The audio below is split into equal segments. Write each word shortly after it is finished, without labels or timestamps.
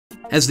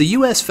As the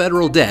U.S.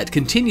 federal debt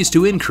continues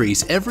to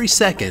increase every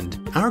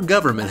second, our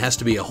government has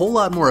to be a whole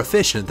lot more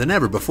efficient than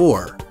ever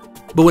before.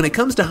 But when it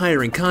comes to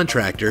hiring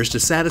contractors to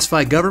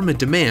satisfy government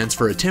demands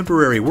for a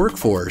temporary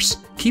workforce,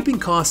 keeping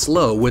costs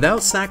low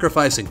without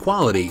sacrificing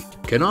quality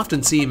can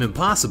often seem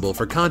impossible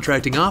for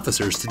contracting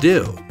officers to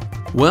do.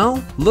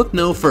 Well, look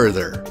no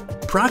further.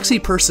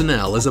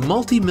 ProxyPersonnel is a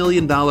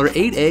multi-million-dollar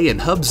 8A and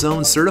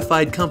HubZone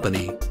certified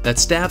company that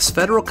staffs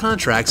federal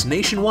contracts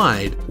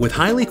nationwide with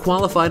highly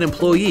qualified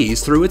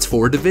employees through its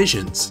 4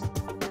 divisions.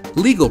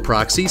 Legal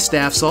Proxy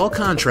staffs all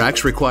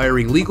contracts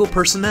requiring legal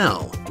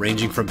personnel,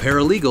 ranging from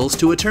paralegals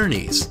to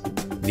attorneys.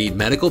 Need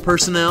medical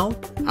personnel?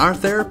 Our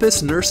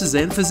therapists, nurses,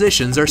 and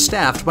physicians are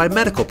staffed by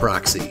Medical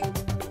Proxy.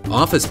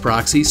 Office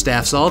Proxy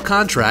staffs all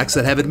contracts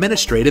that have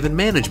administrative and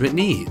management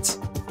needs.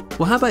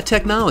 Well, how about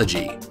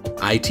technology?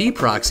 IT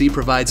Proxy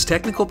provides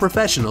technical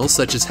professionals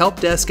such as help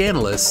desk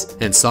analysts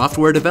and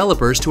software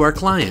developers to our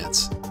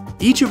clients.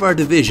 Each of our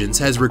divisions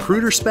has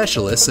recruiter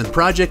specialists and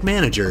project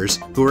managers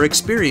who are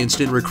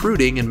experienced in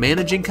recruiting and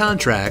managing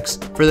contracts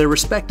for their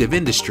respective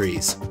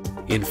industries.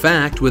 In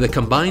fact, with a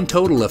combined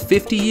total of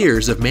 50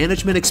 years of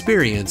management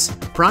experience,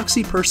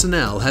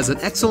 ProxyPersonnel has an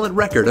excellent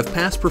record of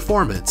past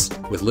performance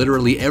with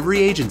literally every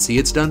agency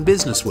it's done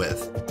business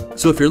with.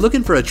 So if you're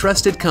looking for a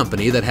trusted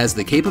company that has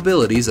the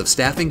capabilities of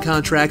staffing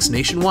contracts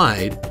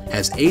nationwide,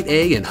 has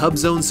 8A and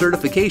HubZone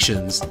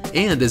certifications,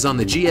 and is on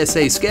the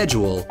GSA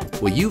schedule,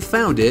 well, you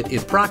found it in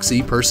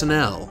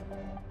ProxyPersonnel.